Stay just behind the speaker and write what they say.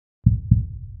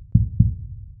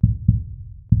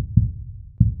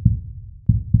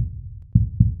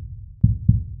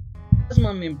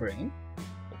plasma membrane,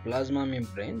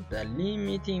 the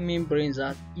limiting membrane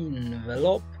that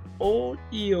envelop all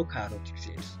eukaryotic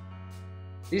cells.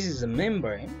 This is a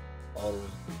membrane or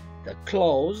the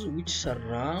clothes which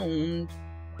surround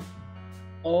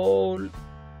all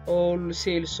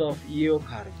cells of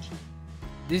eukaryote.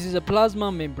 This is a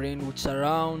plasma membrane which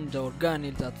surrounds the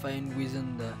organelles that find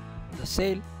within the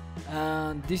cell,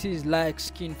 and this is like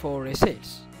skin for a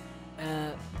cells.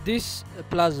 This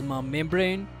plasma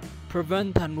membrane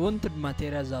prevent unwanted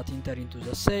material that enter into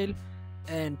the cell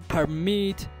and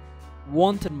permit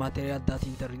wanted material that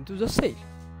enter into the cell.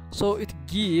 So it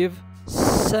give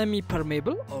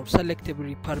semi-permeable or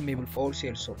selectively permeable for all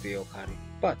cells of eukaryote.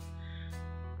 But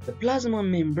the plasma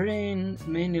membrane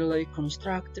mainly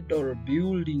constructed or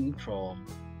building from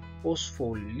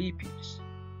phospholipids,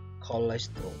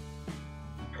 cholesterol,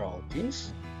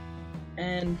 proteins,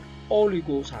 and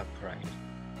oligosaccharides.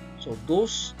 So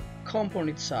those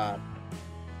components are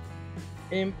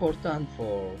important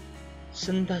for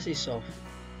synthesis of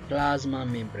plasma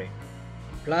membrane.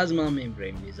 Plasma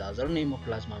membrane is the other name of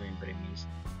plasma membrane is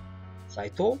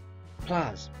cytoplasm.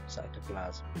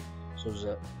 So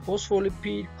the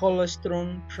phospholipid,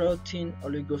 cholesterol, protein,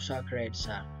 oligosaccharides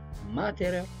are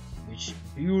material which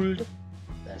build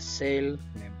the cell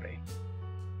membrane.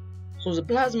 So the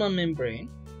plasma membrane,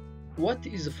 what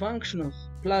is the function of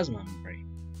plasma membrane?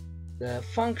 The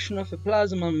function of a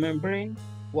plasma membrane,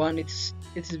 one, it's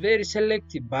very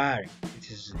selective barrier.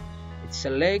 It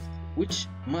selects which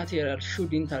material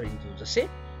should enter into the cell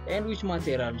and which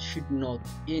material should not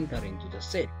enter into the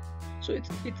cell. So it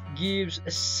gives a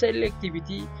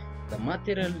selectivity the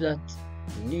material that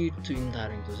need to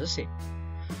enter into the cell.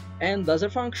 And the other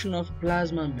function of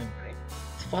plasma membrane,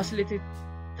 it facilitates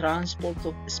transport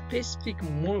of specific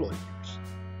molecules.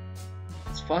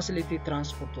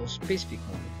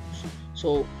 So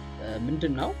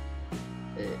ምንድነው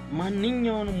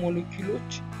ማንኛውንም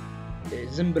ሞለኪውሎች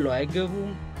ዝም ብለው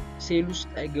አይገቡም፣ ሴል ውስጥ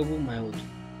አይገቡም፣ አይወጡም።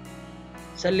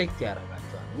 select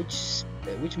ያደርጋቸዋል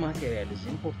which material is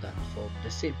important for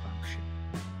the cell function,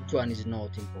 which one is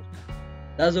not important.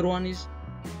 The other one is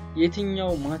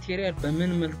የትኛው ማቴሪያል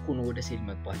በምን መልኩ ነው ወደ ሴል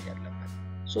መግባት ያለበት።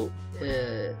 So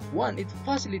one, it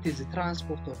facilitates the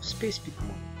transport of specific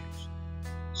molecules.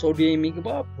 ሶዲየም ይግባ፣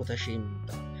 ፖታሺየም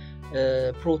ይውጣ፣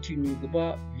 ፕሮቲን ይግባ፣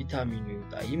 ቪታሚን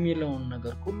ይውጣ የሚለውን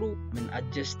ነገር ሁሉ ምን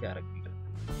adjust ያደርጋል.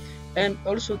 And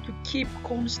also to keep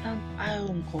constant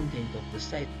ion content of the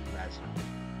cytoplasm.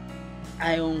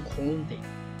 Ion content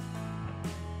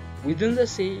within the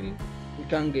cell, we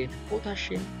can get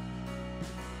potassium,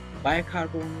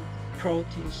 bicarbonate,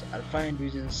 proteins are found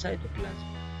within the cytoplasm.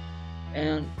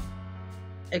 And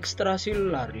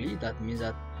extracellularly, that means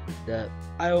that the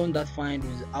ion that find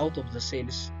out of the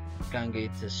cells can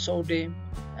get sodium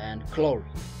and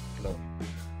chlorine.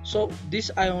 So this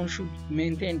ion should be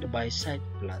maintained by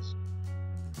cytoplasm.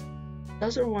 The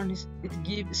other one is it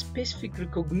gives specific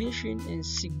recognition and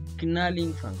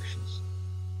signaling functions.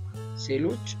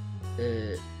 ሴሎች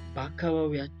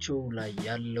በአካባቢያቸው ላይ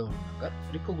ያለውን ነገር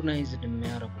ሪኮግናይዝድ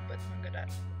የሚያደርጉበት መንገድ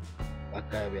አለ።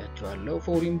 በአካባቢያቸው ያለው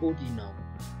ፎሪን ቦዲ ነው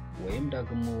ወይም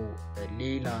ደግሞ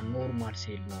ሌላ ኖርማል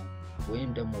ሴል ነው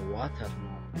ወይም ደግሞ ዋተር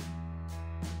ነው።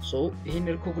 ሶ ይሄን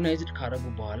ሪኮግናይዝድ ካደረጉ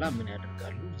በኋላ ምን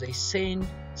ያደርጋሉ? they send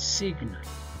signal.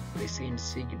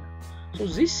 So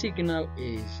this signal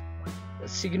is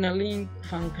signaling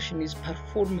function is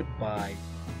performed by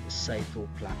the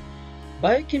cytoplasm,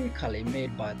 biochemically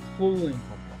made by the following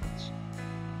components.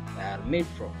 They are made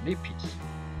from lipids,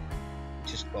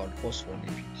 which is called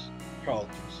phospholipids,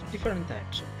 proteins, different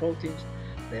types of proteins.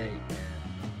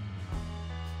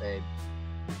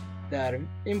 They are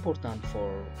important for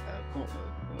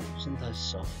synthesis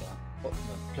of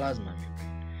plasma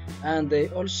membrane, and they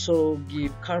also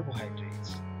give carbohydrates.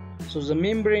 So the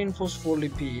membrane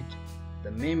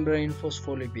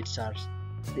phospholipids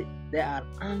they are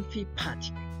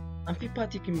amphipathic.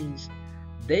 Amphipathic means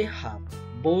they have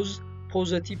both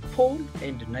positive pole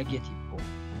and negative pole.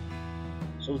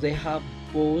 So they have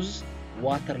both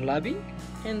water loving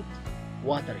and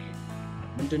water hate.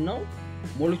 ምንድነው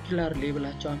ሞለኪውላር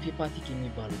ሌቭላቸው አምፊፓቲክ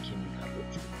የሚባሉ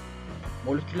ኬሚካሎች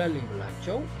ሞለኪውላር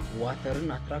ሌቭላቸው ዋተርን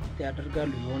አትራክት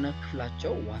ያደርጋሉ። የሆነ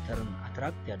ክፍላቸው ዋተርን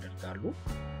አትራክት ያደርጋሉ፣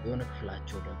 የሆነ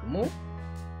ክፍላቸው ደግሞ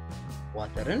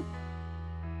ዋተርን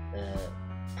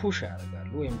ፑሽ ያደርጋሉ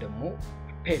ወይም ደግሞ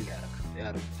ሪፔል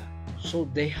ያደርጋሉ። So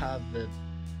they have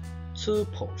two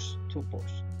poles.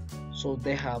 So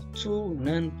they have two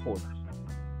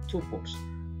poles.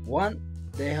 One,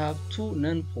 they have two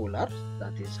non-polar,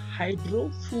 that is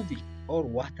hydrophobic or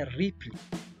water repelling.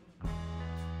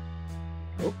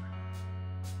 Look,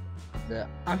 the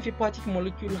amphipathic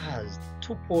molecule has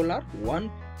two polar, one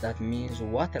that means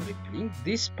water repelling.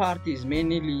 This part is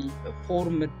mainly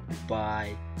formed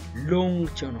by long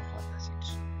chain of fatty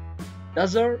acids.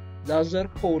 The other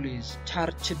pole is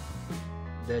charged.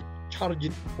 The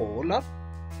charged polar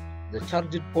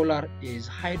is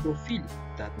hydrophilic.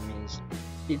 That means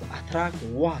it attracts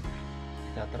water.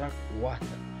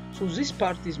 So this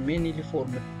part is mainly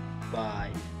formed by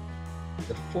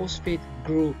the phosphate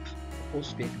group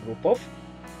of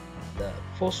the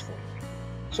phospholipid.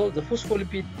 So the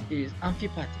phospholipid is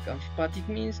amphipathic. Amphipathic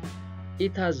means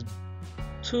it has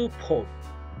two poles.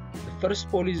 The first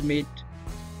pole is made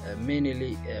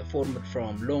mainly formed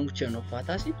from long chain of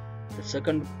fatty acid. The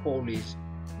second pole is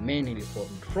mainly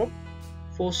formed from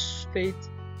phosphate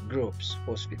groups.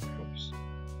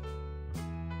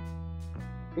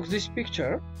 Look this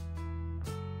picture.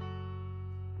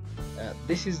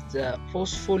 This is the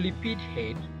phospholipid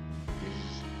head.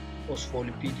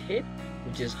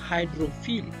 Which is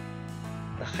hydrophilic.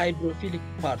 The hydrophilic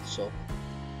parts of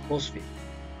phosphate.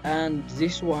 And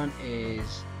this part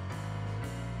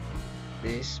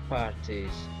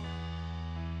is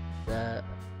the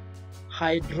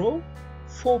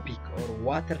hydrophobic or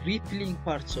water repelling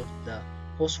parts of the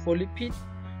phospholipid.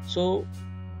 So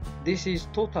this is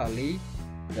totally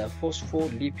the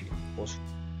phospholipid.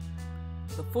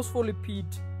 The phospholipid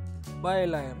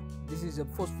bilayer. This is a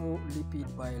phospholipid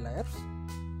bilayer.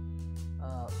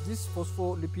 This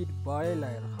phospholipid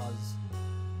bilayer has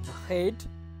the head,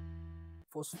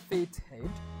 phosphate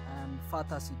head, and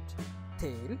fatty acid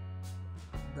tail.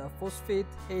 The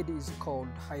phosphate head is called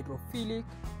hydrophilic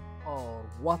or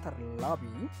water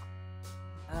loving,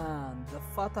 and the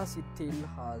fatty acid tail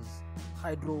has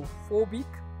hydrophobic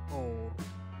or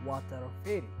water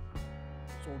fairy.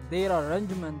 So their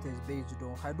arrangement is based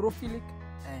on hydrophilic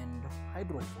and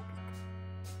hydrophobic.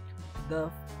 The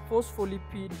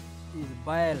phospholipid is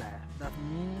bilayer. That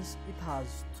means it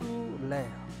has two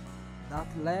layers. That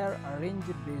layer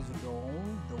arranged based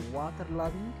on the water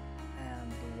loving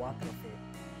and the water fairy.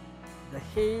 The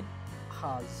head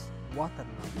has water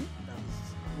loving, that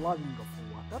is loving of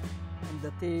water, and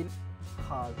the tail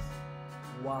has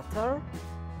water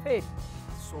fairy.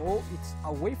 So it's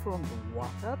away from the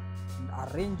water and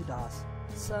arranged as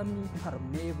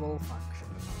semi-permeable function.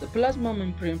 The plasma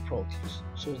membrane proteins.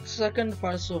 So the second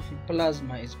part of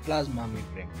plasma is plasma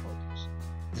membrane proteins.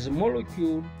 This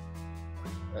molecule,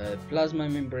 plasma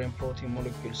membrane protein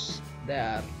molecules, they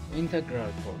are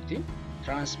integral protein,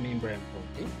 transmembrane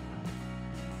protein,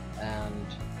 and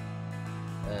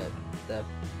the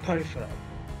peripheral.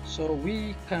 So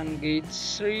we can get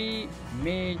three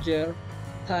major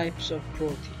types of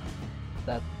protein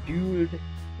that build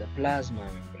the plasma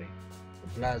membrane.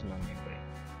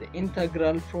 The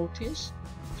integral proteins,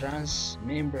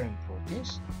 transmembrane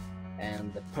proteins,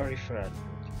 and the peripheral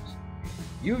proteins.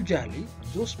 Usually,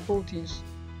 those proteins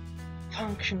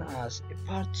function as a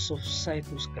parts of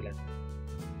cytoskeleton.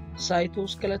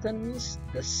 Cytoskeleton means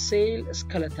the cell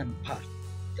skeleton part,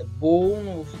 the bone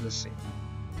of the cell,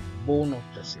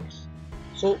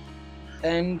 So,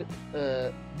 and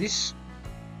this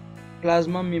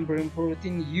plasma membrane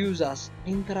protein used as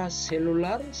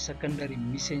intracellular secondary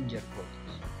messenger proteins.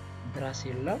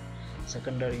 Intracellular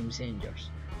secondary messengers.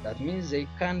 That means they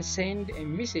can send a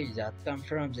message that comes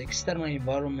from the external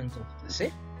environment of the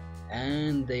cell,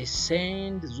 and they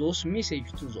send those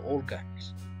messages to the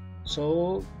organs.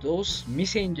 So those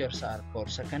messengers are called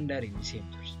secondary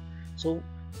messengers. So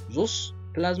those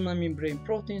plasma membrane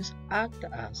proteins act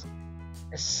as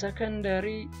a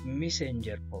secondary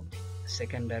messenger protein.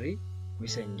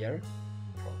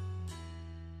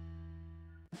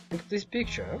 Look at this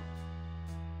picture.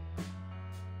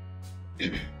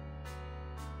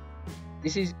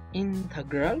 This is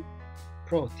integral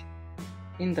proteins,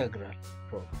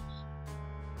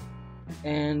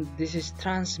 and this is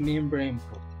transmembrane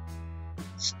protein.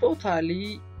 It's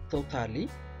totally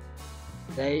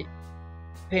they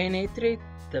penetrate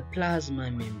the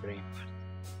plasma membrane part.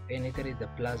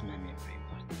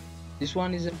 This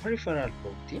one is a peripheral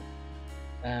protein,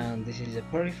 and this is a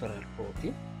peripheral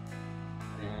protein,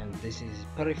 and this is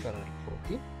peripheral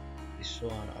protein. This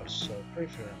one also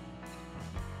peripheral protein,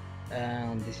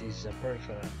 and this is a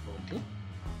peripheral protein,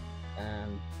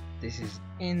 and this is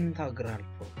integral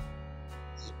protein.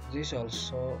 This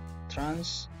also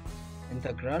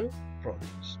integral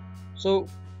proteins. So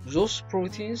those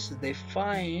proteins, they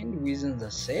find within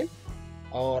the cell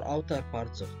or outer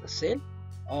parts of the cell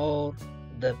or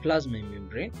the plasma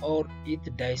membrane, or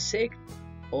it dissect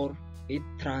or it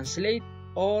translate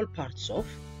all parts of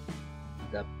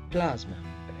the plasma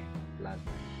membrane.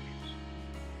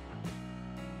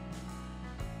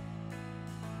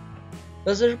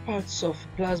 The other parts of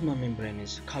plasma membrane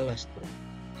is cholesterol.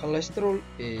 Cholesterol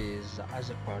is the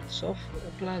other parts of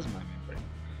plasma membrane.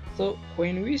 So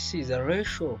when we see the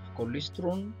ratio of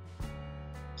cholesterol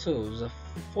to the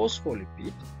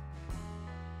phospholipid,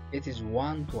 it is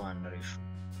 1:1 ratio.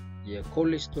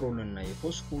 የኮሌስትሮል እና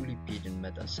የፎስፎሊፒድን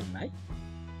መጠን ስናይ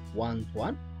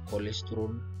 1:1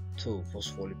 cholesterol to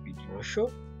phospholipid ratio,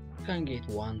 you can get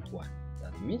 1:1.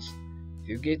 That means if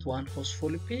you get 1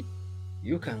 phospholipid,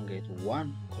 you can get 1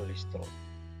 cholesterol.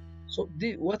 So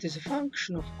what is the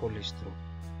function of cholesterol?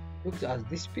 Look at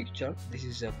this picture. This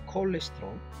is a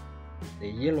cholesterol. The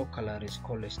yellow color is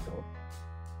cholesterol.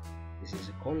 This is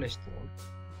a cholesterol,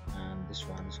 and this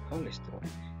one is cholesterol.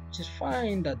 Just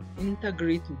find that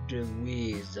integrated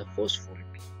with the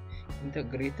phospholipid,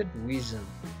 integrated with them,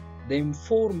 they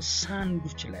form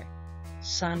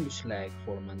sandwich-like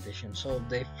fermentation. So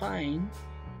they find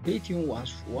between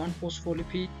one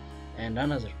phospholipid and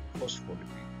another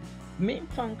phospholipid. Main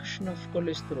function of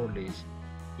cholesterol is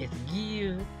it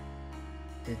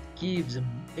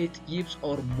gives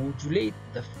or modulate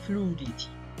the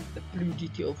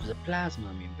fluidity of the plasma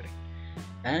membrane,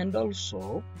 and also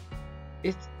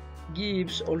it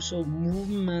gives also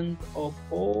movements of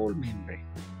all membrane.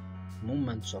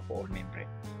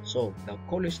 So the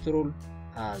cholesterol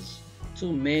has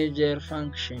two major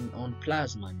functions on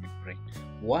plasma membrane.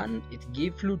 One, it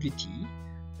gives fluidity,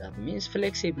 that means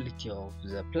flexibility of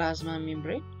the plasma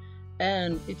membrane,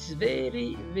 and it's very,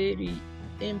 very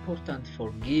important for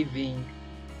giving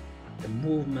the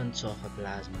movements of a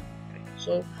plasma membrane.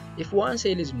 So if one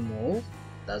cell is moved,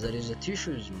 the other is the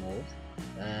tissue is moved,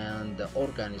 and the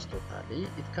organ is totally,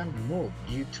 it can move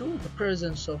due to the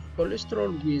presence of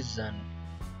cholesterol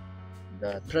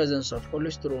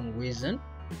within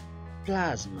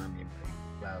plasma membrane.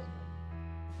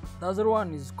 The other one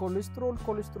is cholesterol.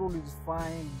 Cholesterol is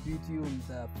found between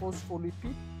the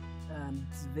phospholipid, and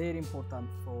it's very important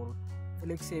for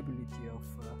flexibility of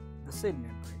the cell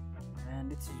membrane, and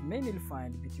it is mainly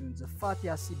found between the fatty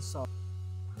acid salt.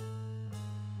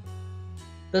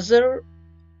 The other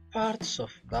parts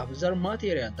of the other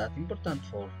material that important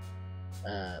for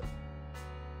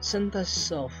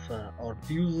synthesis of or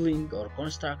building or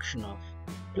construction of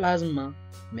plasma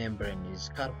membrane is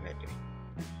carbohydrate.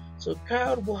 So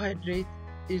carbohydrate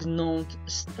is not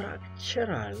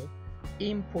structural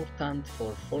important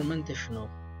for fermentation of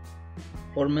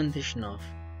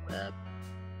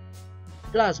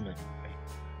plasma membrane,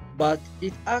 but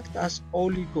it acts as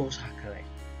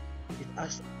oligosaccharide. It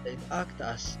acts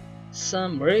as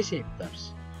some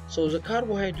receptors. So the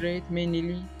carbohydrate,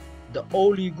 mainly the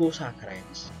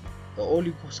oligosaccharides.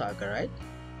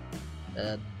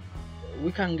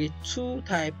 We can get two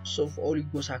types of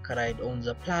oligosaccharide on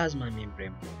the plasma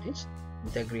membrane proteins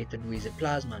integrated with the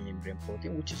plasma membrane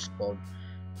protein, which is called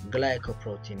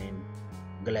glycoprotein and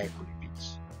glycolipids.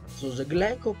 So the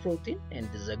glycoprotein and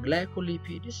the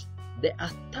glycolipids, they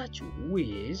attach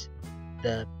with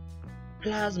the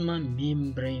plasma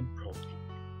membrane protein.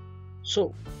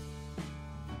 So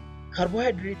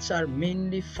carbohydrates are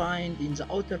mainly found in the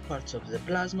outer parts of the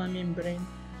plasma membrane,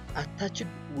 attached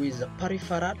with the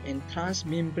peripheral and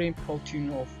transmembrane protein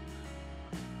of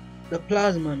the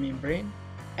plasma membrane,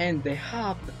 and they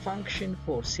have the function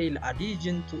for cell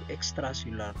adhesion to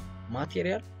extracellular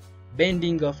material,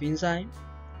 binding of enzyme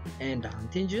and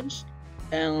antigens,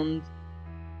 and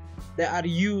they are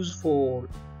used for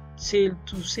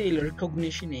cell-to-cell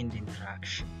recognition and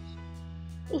interaction.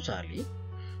 Totally,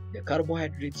 the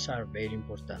carbohydrates are very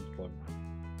important for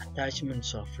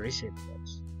attachments of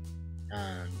receptors,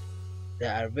 and they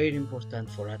are very important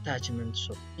for attachments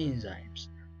of enzymes.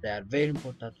 They are very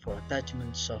important for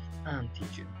attachments of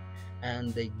antigen, and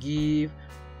they give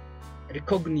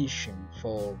recognition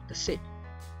for the cell.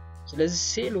 ስለዚህ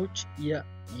ሴሎች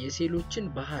የሴሎችን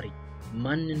ባህሪ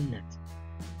ማንነት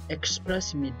ኤክስፕረስ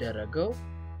የሚደረገው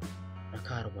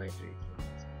በካርቦሃይድሬት ነው።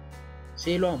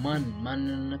 ሴሏ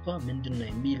ማንነቷ ምንድነው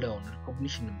የሚለውን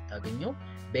recognition የምታገኘው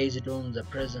based on the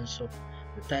presence of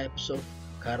the types of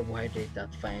carbohydrate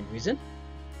that find within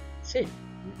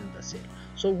the cell.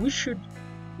 So we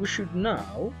should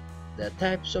know the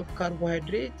types of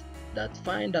carbohydrate that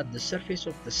find at the surface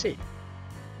of the cell.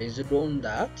 Based on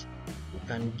that, we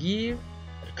can give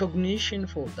recognition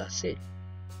for the cell.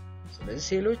 So the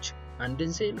cells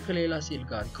አንድን ሴል ከሌላ ሴል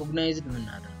ጋር recognized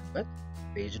የምናደርግበት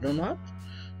based on what?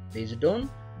 Based on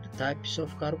the types of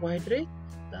carbohydrate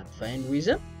that find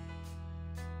within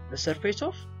the surface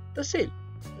of the cell.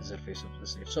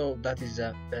 So that is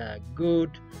the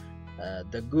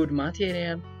good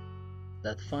material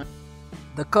that find.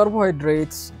 The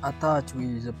carbohydrates attach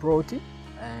with the protein,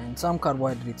 and some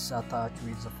carbohydrates attach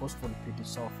with the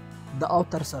phospholipids of the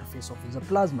outer surface of the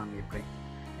plasma membrane,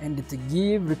 and it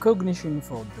give recognition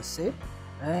for the cell,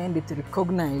 and it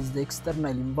recognize the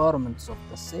external environments of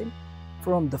the cell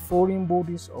from the foreign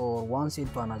bodies or one cell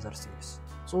to another cells.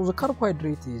 So the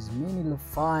carbohydrate is mainly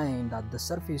found at the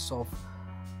surface of